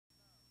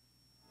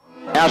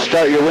Now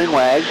start your wing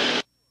wag.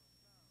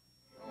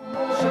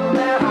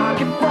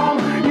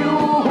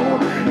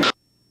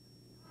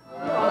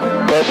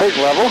 Perfect,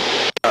 level.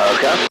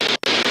 Okay.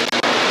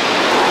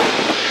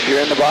 You're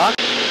in the box?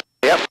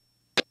 Yep.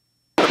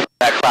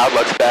 That cloud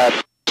looks bad.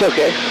 It's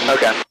okay.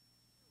 Okay.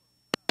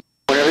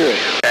 Whenever you're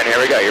ready. And here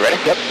we go, you ready?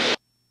 Yep.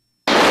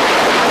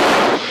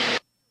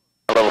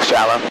 A little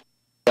shallow.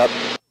 Yep.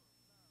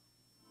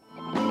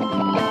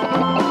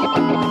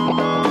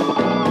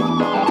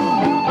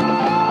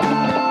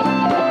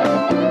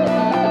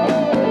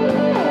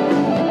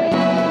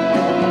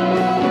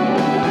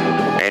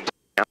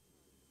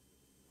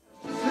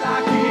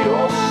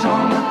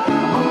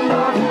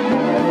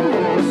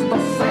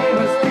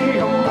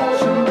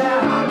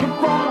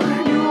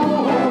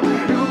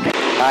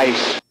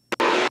 Nice.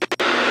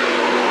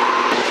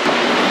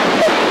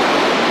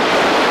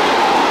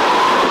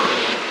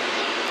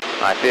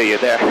 I feel you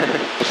there.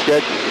 It's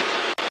good.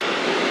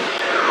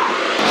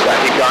 Should I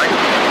keep going?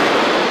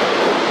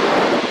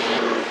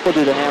 We'll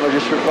do the hammer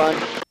just for fun.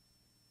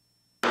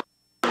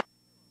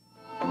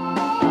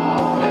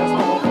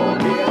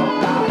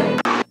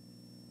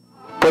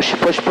 Push,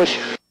 push, push.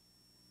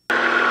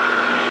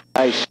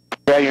 Nice.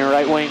 Dragging your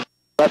right wing,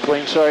 left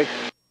wing, sorry.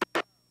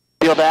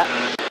 Feel that?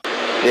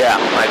 Yeah,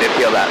 I did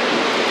feel that.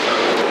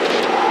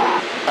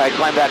 All right,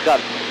 climb back up.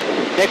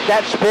 Nick,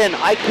 that spin,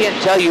 I can't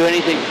tell you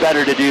anything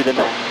better to do than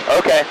that.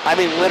 Okay. I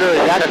mean,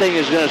 literally, that thing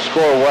is going to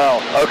score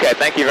well. Okay,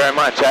 thank you very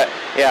much.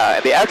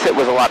 Yeah, the exit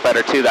was a lot better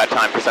too that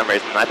time for some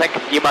reason. I think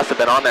you must have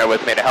been on there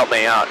with me to help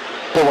me out.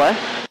 For what?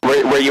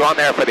 Were you on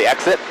there for the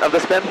exit of the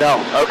spin? No.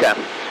 Okay.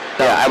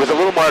 No. Yeah, I was a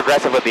little more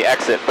aggressive with the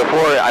exit.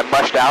 Before I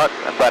mushed out,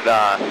 but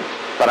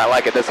I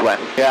like it this way.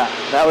 Yeah,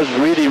 that was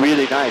really,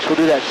 really nice. We'll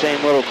do that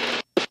same little,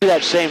 let's do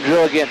that same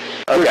drill again.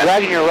 Okay. You're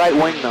dragging your right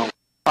wing though,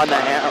 on the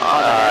hammer.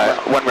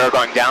 When we were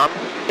going down?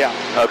 Yeah.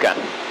 Okay.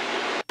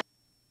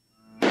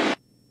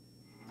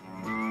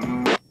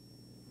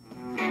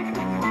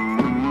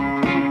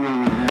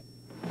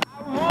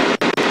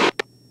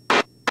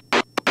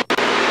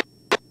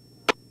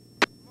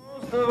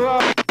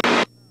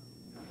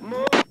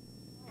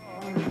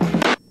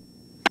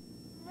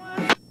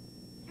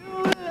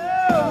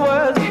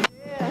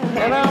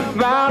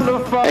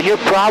 And you're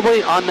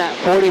probably on that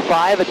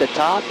 45 at the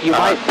top. You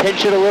might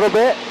pinch it a little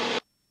bit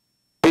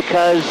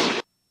because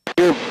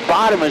your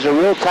bottom is a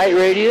real tight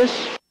radius.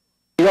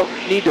 You don't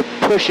need to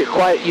push it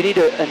quite. You need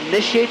to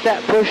initiate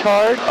that push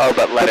hard. Oh,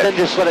 but then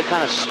just let it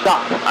kind of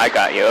stop. I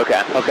got you.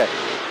 Okay. Okay.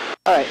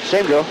 All right.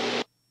 Same go.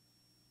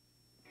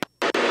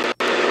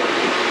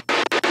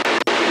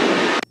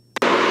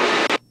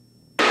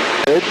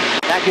 Good.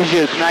 That gives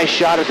you a nice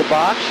shot at the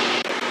box.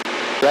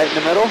 Right in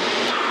the middle.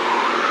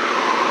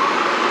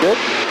 Good.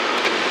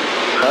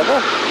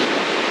 Level.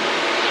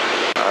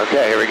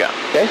 Okay, here we go.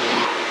 Okay.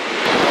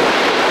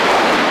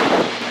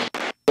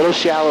 A little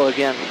shallow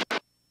again.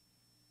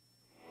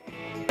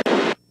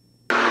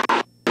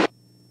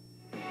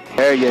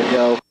 There you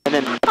go. And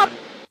then pop.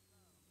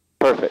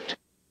 Perfect.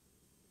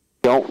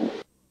 Don't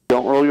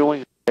roll your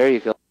wings. There you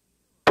go.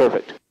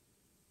 Perfect.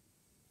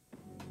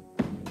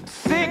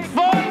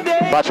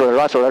 Lots of rudder,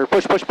 lots of rudder.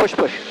 Push, push, push,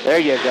 push. There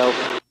you go.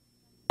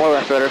 More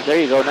left rudder. There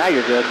you go. Now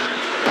you're good.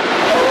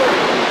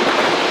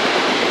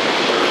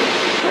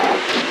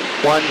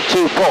 1,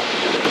 2, pull.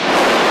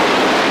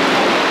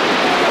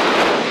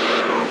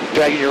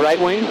 Dragging your right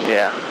wing.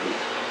 Yeah.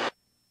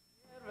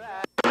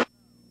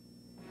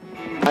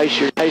 Nice,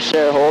 you're nice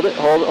there. Hold it,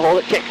 hold it, hold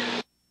it. Kick.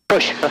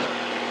 Push.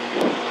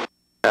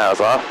 That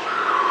was off.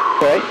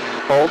 Okay.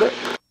 Hold it.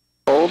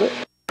 Hold it.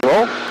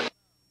 Roll.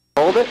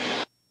 Hold it.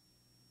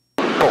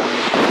 Pull.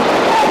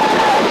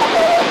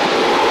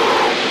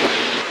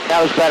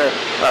 That was better.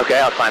 Okay,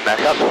 I'll climb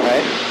back up.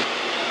 Right.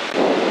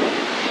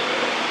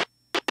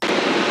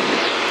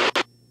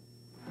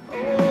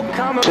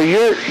 So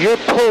your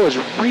pull is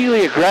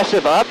really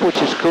aggressive up,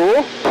 which is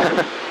cool.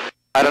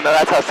 I don't know.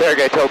 That's how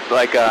Sergey told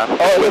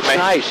oh, it looks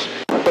nice.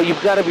 But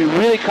you've got to be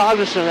really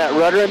cognizant of that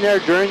rudder in there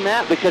during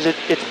that because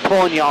it's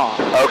pulling you off.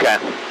 Okay.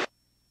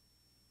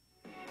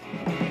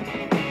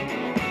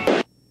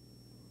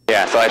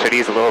 Yeah, so I should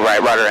use a little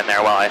right rudder in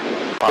there while I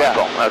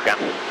pull. Okay.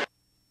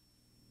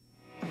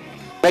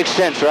 Makes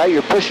sense, right?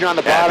 You're pushing on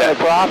the bottom of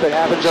the prop. It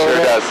happens over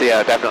there. Sure does. Yeah,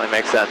 it definitely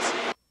makes sense.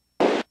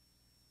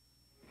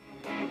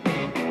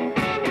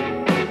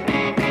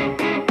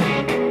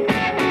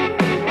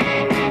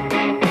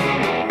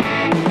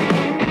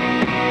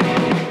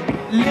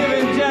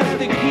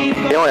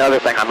 The only other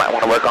thing I might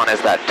want to work on is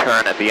that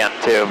turn at the end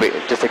too,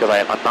 just because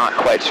I'm not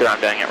quite sure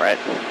I'm doing it right.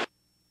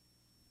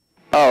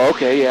 Oh,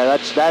 okay, yeah,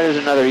 that is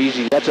another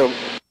easy. That's a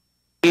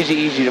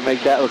easy to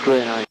make that look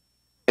really nice.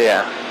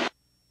 Yeah.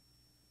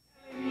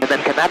 And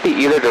then can that be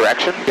either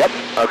direction? Yep.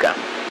 Okay.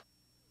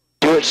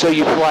 Do it so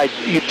you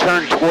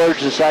turn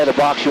towards the side of the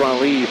box you want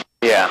to leave.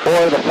 Yeah.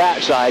 Or the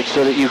fat side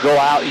so that you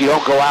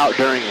don't go out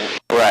during it.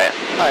 Right.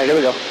 All right, here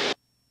we go.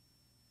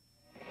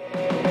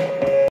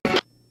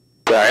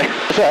 Sorry.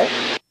 That's all right.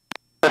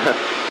 All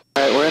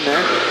right, we're in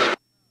there.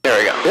 There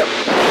we go. Yep.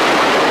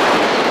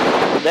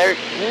 There,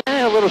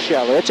 a little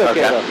shallow. It's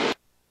okay though.